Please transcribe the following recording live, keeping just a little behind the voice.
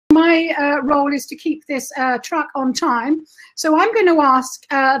my role is to keep this track on time. So I'm going to ask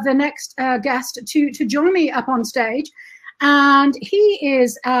the next guest to join me up on stage. And he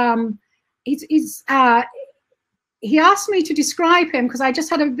is, he asked me to describe him, because I just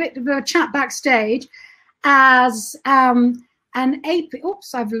had a bit of a chat backstage, as an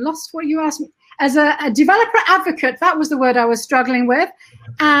oops, I've lost what you asked me. As a developer advocate, that was the word I was struggling with,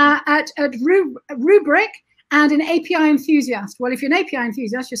 at Rubrik, and an API enthusiast. Well, if you're an API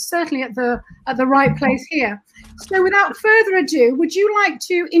enthusiast, you're certainly at the right place here. So without further ado, would you like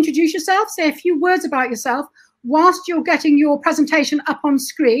to introduce yourself, say a few words about yourself, whilst you're getting your presentation up on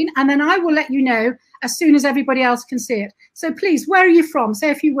screen, and then I will let you know as soon as everybody else can see it. So please, where are you from?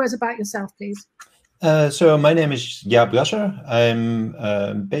 Say a few words about yourself, please. So my name is Jaap Brasser.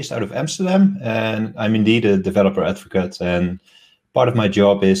 I'm based out of Amsterdam, and I'm indeed a developer advocate. And part of my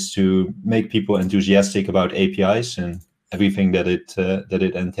job is to make people enthusiastic about APIs and everything that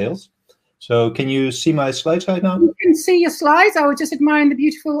it entails. So can you see my slides right now? You can see your slides. I was just admiring the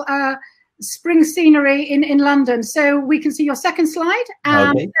beautiful spring scenery in London. So we can see your second slide.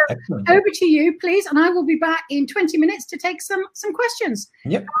 Okay, so over to you, please. And I will be back in 20 minutes to take some questions.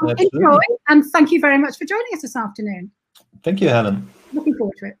 Yep, enjoy, and thank you very much for joining us this afternoon. Thank you, Helen. Looking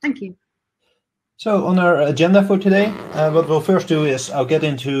forward to it. Thank you. So on our agenda for today, what we'll first do is I'll get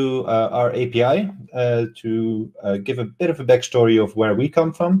into our API to give a bit of a backstory of where we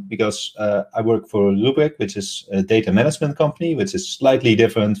come from, because I work for Rubrik, which is a data management company, which is slightly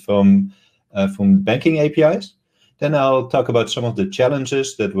different from banking APIs. Then I'll talk about some of the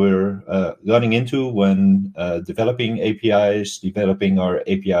challenges that we're running into when developing APIs, developing our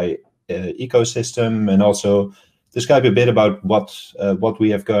API ecosystem, and also describe a bit about what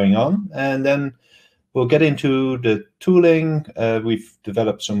we have going on. And then we'll get into the tooling. We've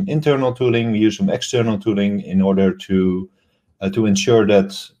developed some internal tooling. We use some external tooling in order to ensure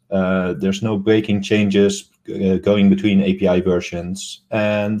that there's no breaking changes going between API versions.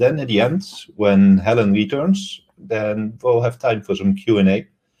 And then at the end, when Helen returns, then we'll have time for some Q&A.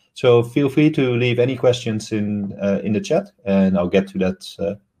 So feel free to leave any questions in the chat, and I'll get to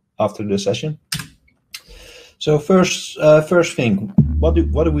that after the session. So first thing, what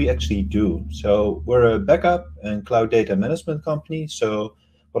do we actually do? So we're a backup and cloud data management company. So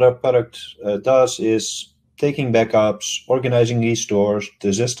what our product does is taking backups, organizing restores,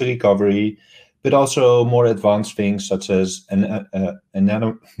 disaster recovery, but also more advanced things such as an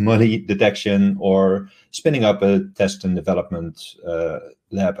anomaly detection or spinning up a test and development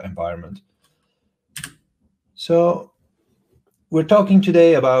lab environment. So we're talking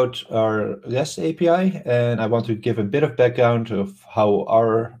today about our REST API, and I want to give a bit of background of how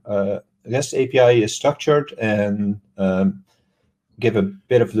our REST API is structured, and give a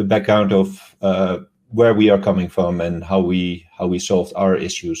bit of the background of where we are coming from and how we solved our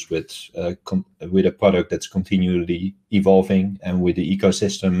issues with a product that's continually evolving and with the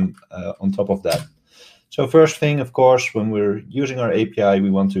ecosystem on top of that. So first thing, of course, when we're using our API, we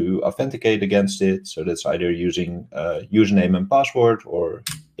want to authenticate against it. So that's either using username and password or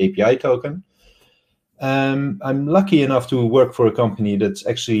API token. I'm lucky enough to work for a company that's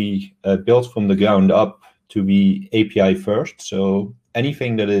actually built from the ground up to be API first. So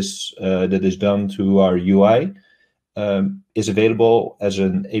anything that is done to our UI is available as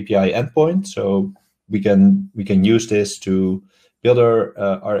an API endpoint. So we can use this to build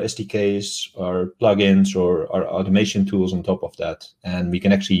our SDKs, our plugins, or our automation tools on top of that, and we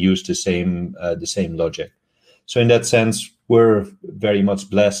can actually use the same logic. So in that sense, we're very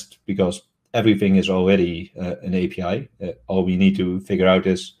much blessed because everything is already an API. All we need to figure out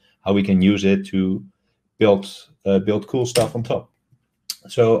is how we can use it to build cool stuff on top.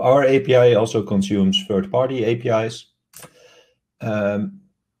 So our API also consumes third-party APIs.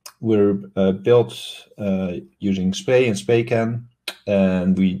 We're built using Spray and SprayCan,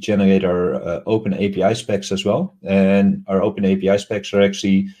 and we generate our open API specs as well. And our open API specs are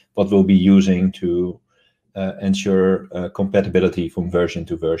actually what we'll be using to ensure compatibility from version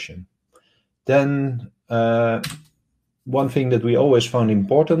to version. Then one thing that we always found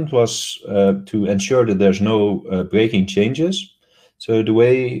important was to ensure that there's no breaking changes. So the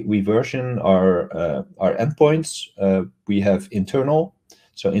way we version our endpoints, we have internal.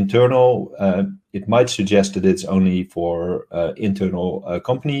 So internal, it might suggest that it's only for internal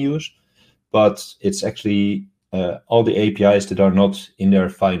company use, but it's actually all the APIs that are not in their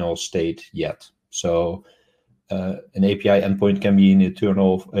final state yet. So an API endpoint can be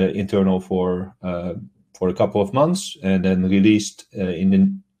internal for a couple of months and then released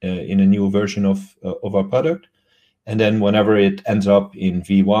in a new version of our product. And then whenever it ends up in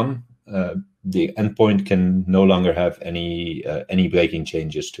V1, the endpoint can no longer have any breaking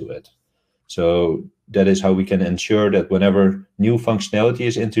changes to it. So that is how we can ensure that whenever new functionality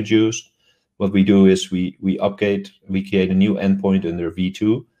is introduced, what we do is we create a new endpoint under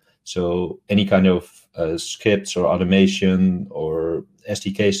V2. So any kind of scripts or automation or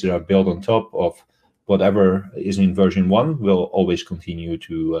SDKs that are built on top of whatever is in version 1 will always continue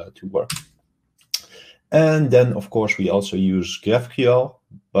to work. And then, of course, we also use GraphQL,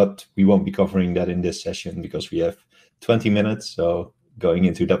 but we won't be covering that in this session because we have 20 minutes. So going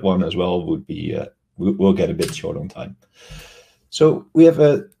into that one as well would be, we'll get a bit short on time. So we have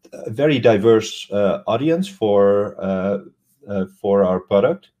a very diverse audience for our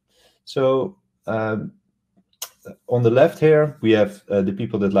product. So on the left here, we have the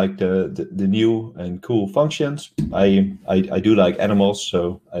people that like the new and cool functions. I do like animals,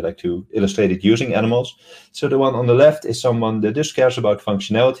 so I like to illustrate it using animals. So the one on the left is someone that just cares about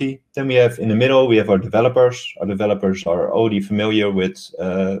functionality. Then we have in the middle, we have our developers. Our developers are already familiar with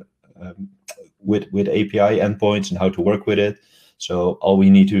API endpoints and how to work with it. So all we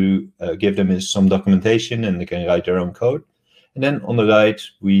need to give them is some documentation, and they can write their own code. And then on the right,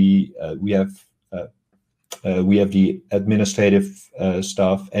 we have the administrative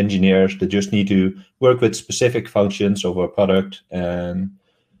staff, engineers that just need to work with specific functions of our product. And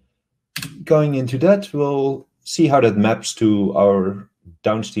going into that, we'll see how that maps to our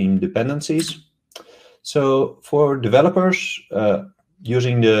downstream dependencies. So for developers,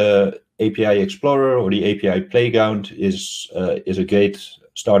 using the API Explorer or the API Playground is a great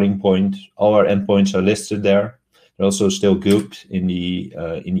starting point. All our endpoints are listed there. They're also still grouped in the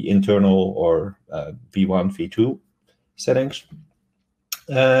internal or V1, V2 settings.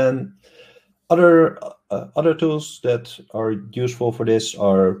 And other tools that are useful for this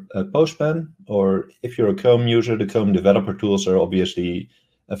are Postman, or if you're a Chrome user, the Chrome developer tools are obviously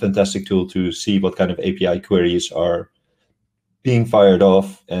a fantastic tool to see what kind of API queries are being fired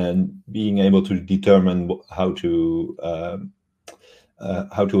off and being able to determine how to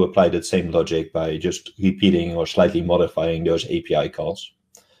apply that same logic by just repeating or slightly modifying those API calls.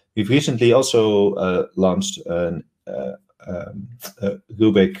 We've recently also launched a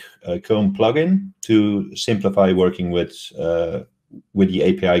Rubrik Chrome plugin to simplify working with the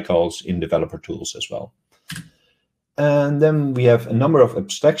API calls in developer tools as well. And then we have a number of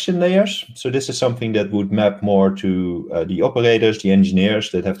abstraction layers. So this is something that would map more to the operators, the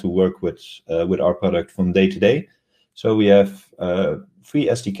engineers that have to work with our product from day to day. So we have 3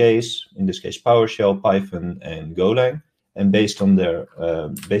 SDKs, in this case PowerShell, Python, and Golang, and based on the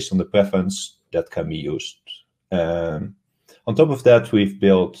preference that can be used. On top of that, we've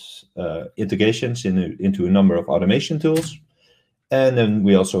built integrations into a number of automation tools, and then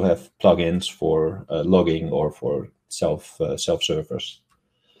we also have plugins for logging or for self-servers.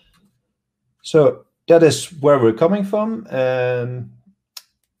 So that is where we're coming from, and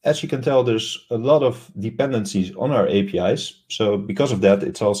as you can tell, there's a lot of dependencies on our APIs. So because of that,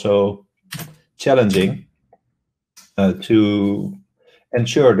 it's also challenging to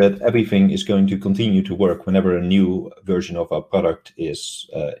ensure that everything is going to continue to work whenever a new version of our product is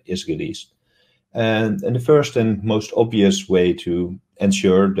released. And the first and most obvious way to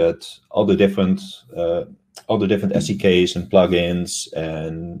ensure that all the different SDKs and plugins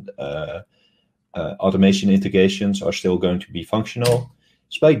and automation integrations are still going to be functional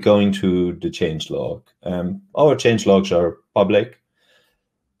is by going to the changelog. Our changelogs are public.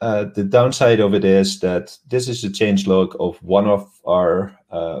 The downside of it is that this is a changelog of one of our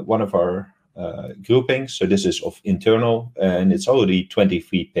groupings. So this is of internal, and it's already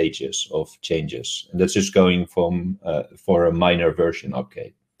 23 pages of changes, and that's just going from for a minor version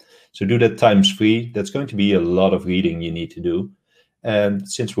update. So do that times 3. That's going to be a lot of reading you need to do. And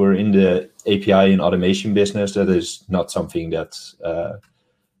since we're in the API and automation business, that is not something that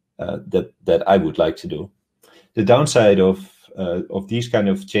I would like to do. The downside of these kind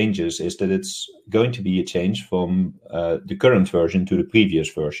of changes is that it's going to be a change from the current version to the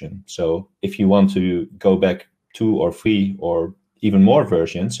previous version. So if you want to go back 2 or 3 or even more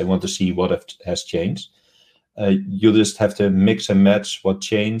versions and want to see what has changed, you'll just have to mix and match what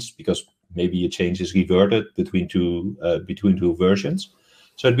changed, because maybe a change is reverted between two versions.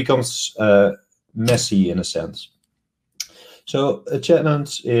 So it becomes messy in a sense. So a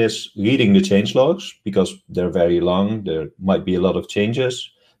challenge is reading the changelogs, because they're very long. There might be a lot of changes.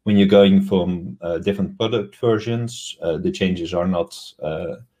 When you're going from different product versions, the changes are not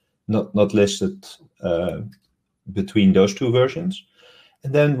listed between those 2 versions.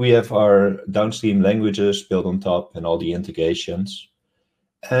 And then we have our downstream languages built on top and all the integrations.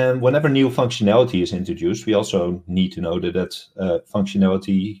 And whenever new functionality is introduced, we also need to know that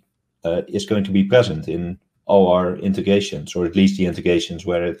functionality is going to be present in all our integrations, or at least the integrations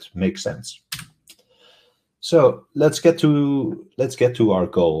where it makes sense. So let's get to our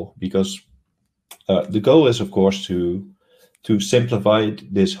goal, because the goal is, of course, to simplify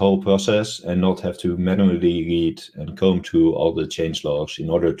this whole process and not have to manually read and comb through all the change logs in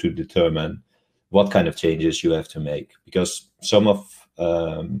order to determine what kind of changes you have to make. Because some of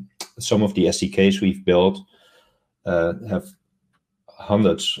the SDKs we've built have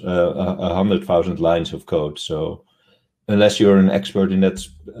 100,000 lines of code. So unless you're an expert in that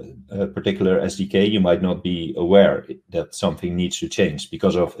particular SDK, you might not be aware that something needs to change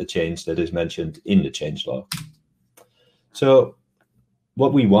because of a change that is mentioned in the change log. So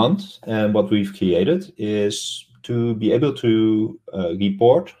what we want and what we've created is to be able to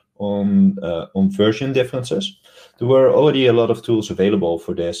report on version differences. There were already a lot of tools available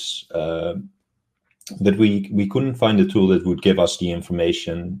for this, but we couldn't find a tool that would give us the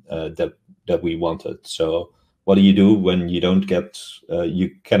information that we wanted. So what do you do when you don't get,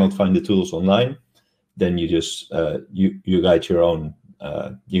 you cannot find the tools online? Then you just you write your own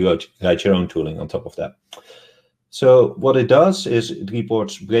tooling on top of that. So what it does is it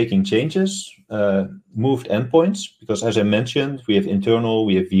reports breaking changes, moved endpoints, because as I mentioned, we have internal,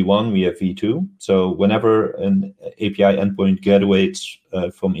 we have V1, we have V2. So whenever an API endpoint graduates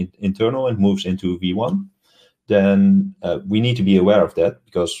from internal and moves into V1, then we need to be aware of that,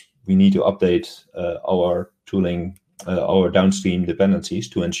 because we need to update our tooling, our downstream dependencies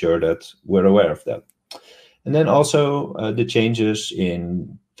to ensure that we're aware of that. And then also the changes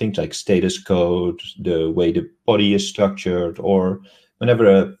in things like status code, the way the body is structured, or whenever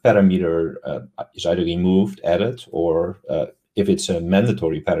a parameter is either removed, added, or if it's a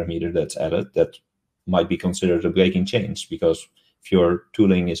mandatory parameter that's added, that might be considered a breaking change, because if your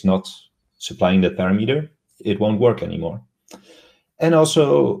tooling is not supplying that parameter, it won't work anymore. And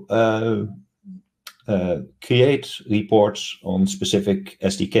also create reports on specific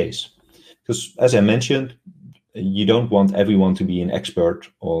SDKs. Because as I mentioned, you don't want everyone to be an expert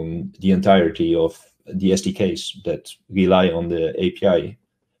on the entirety of the SDKs that rely on the API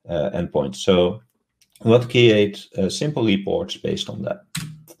endpoint. So we want to create simple reports based on that.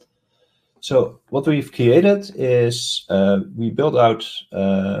 So what we've created is we built out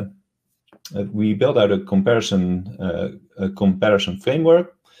a comparison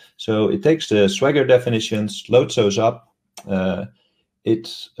framework. So it takes the Swagger definitions, loads those up.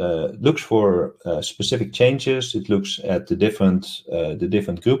 It looks for specific changes. It looks at the different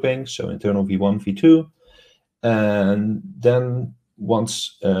groupings, so internal V1, V2, and then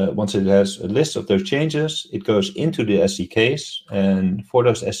once it has a list of those changes, it goes into the SDKs. And for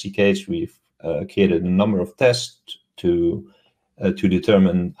those SDKs, we've created a number of tests to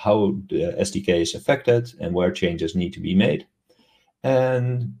determine how the SDK is affected and where changes need to be made.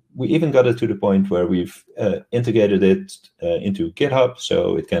 And we even got it to the point where we've integrated it into GitHub,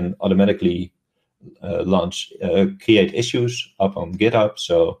 so it can automatically create issues up on GitHub.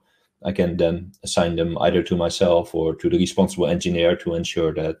 So I can then assign them either to myself or to the responsible engineer to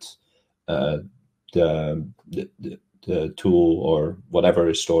ensure that the tool or whatever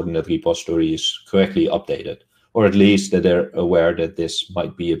is stored in that repository is correctly updated, or at least that they're aware that this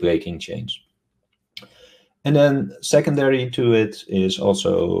might be a breaking change. And then secondary to it is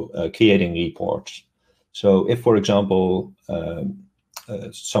also creating reports. So if, for example,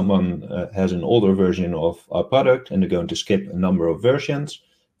 someone has an older version of our product and they're going to skip a number of versions,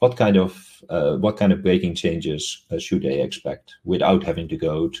 what kind of breaking changes should they expect without having to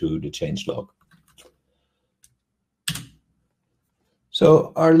go to the change log?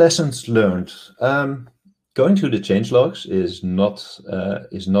 So our lessons learned. Going to the change logs is not a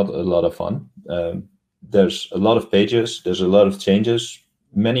lot of fun. There's a lot of pages. There's a lot of changes.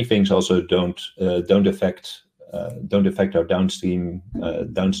 Many things also don't affect our downstream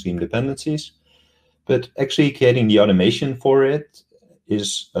dependencies. But actually creating the automation for it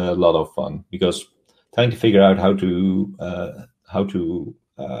is a lot of fun, because trying to figure out how to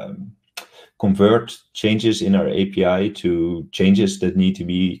convert changes in our API to changes that need to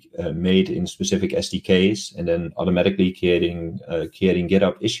be made in specific SDKs, and then automatically creating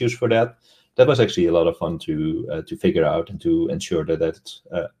GitHub issues for that. That was actually a lot of fun to figure out and to ensure that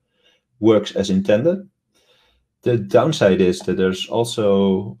works as intended. The downside is that there's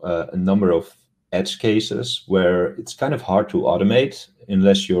also a number of edge cases where it's kind of hard to automate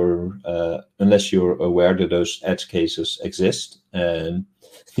unless you're aware that those edge cases exist. And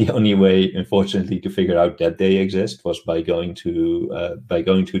the only way, unfortunately, to figure out that they exist was by going to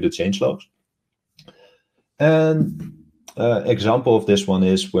the change logs. And example of this one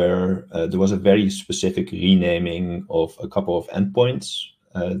is where there was a very specific renaming of a couple of endpoints.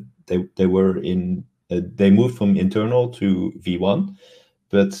 They were in they moved from internal to V1,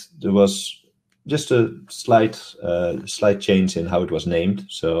 but there was just a slight change in how it was named.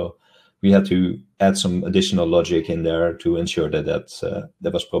 So we had to add some additional logic in there to ensure that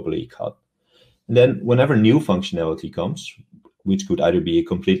that was properly caught. And then whenever new functionality comes, which could either be a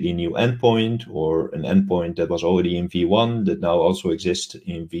completely new endpoint or an endpoint that was already in V1 that now also exists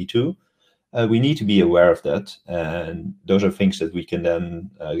in V2, we need to be aware of that. And those are things that we can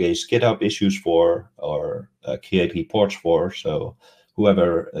then raise GitHub issues for or create reports for. So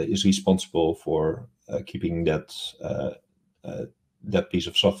whoever is responsible for keeping that piece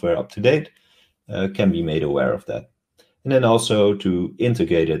of software up to date can be made aware of that. And then also to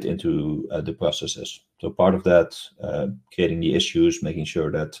integrate it into the processes. So part of that, creating the issues, making sure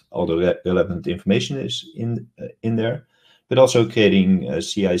that all the relevant information is in there, but also creating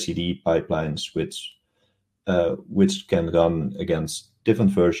CI/CD pipelines which can run against different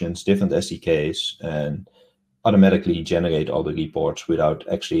versions, different SDKs, and automatically generate all the reports without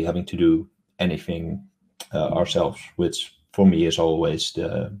actually having to do anything ourselves, which for me is always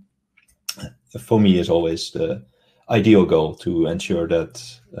the ideal goal, to ensure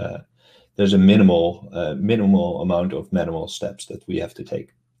that there's a minimal amount of manual steps that we have to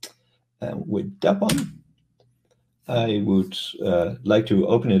take. And with that one, I would like to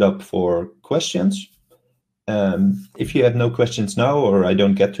open it up for questions. If you have no questions now, or I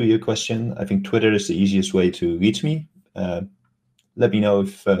don't get to your question, I think Twitter is the easiest way to reach me. Let me know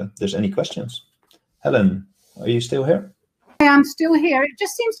if there's any questions. Helen, are you still here? I'm still here. It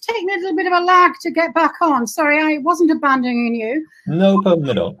just seems to take me a little bit of a lag to get back on. Sorry, I wasn't abandoning you. No problem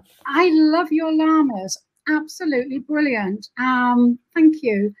at all. I love your llamas. Absolutely brilliant. Thank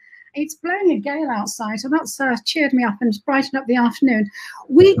you. It's blowing a gale outside, so that's cheered me up and brightened up the afternoon.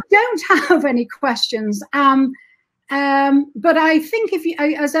 We don't have any questions, but I think if you,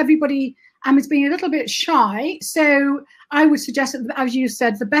 as everybody is being a little bit shy, so I would suggest that, as you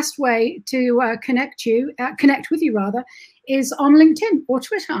said, the best way to connect with you rather, is on LinkedIn or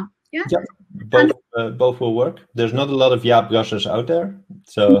Twitter. Yeah. Yep. Both will work. There's not a lot of Jaap Brassers out there,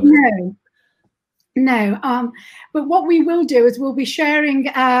 so no. But what we will do is we'll be sharing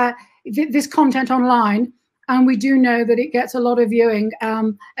this content online, and we do know that it gets a lot of viewing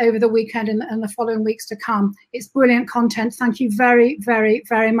over the weekend and the following weeks to come. It's brilliant content. Thank you very, very,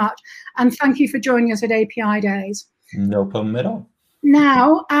 very much, and thank you for joining us at API Days. No problem at all.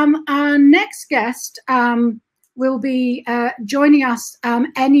 Now, our next guest will be joining us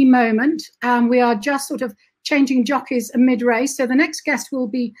any moment. We are just sort of changing jockeys mid-race, so the next guest will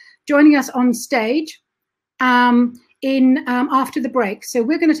be joining us on stage after the break. So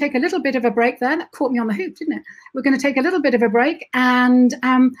we're going to take a little bit of a break there. That caught me on the hoop, didn't it? We're going to take a little bit of a break, and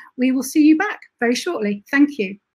we will see you back very shortly. Thank you.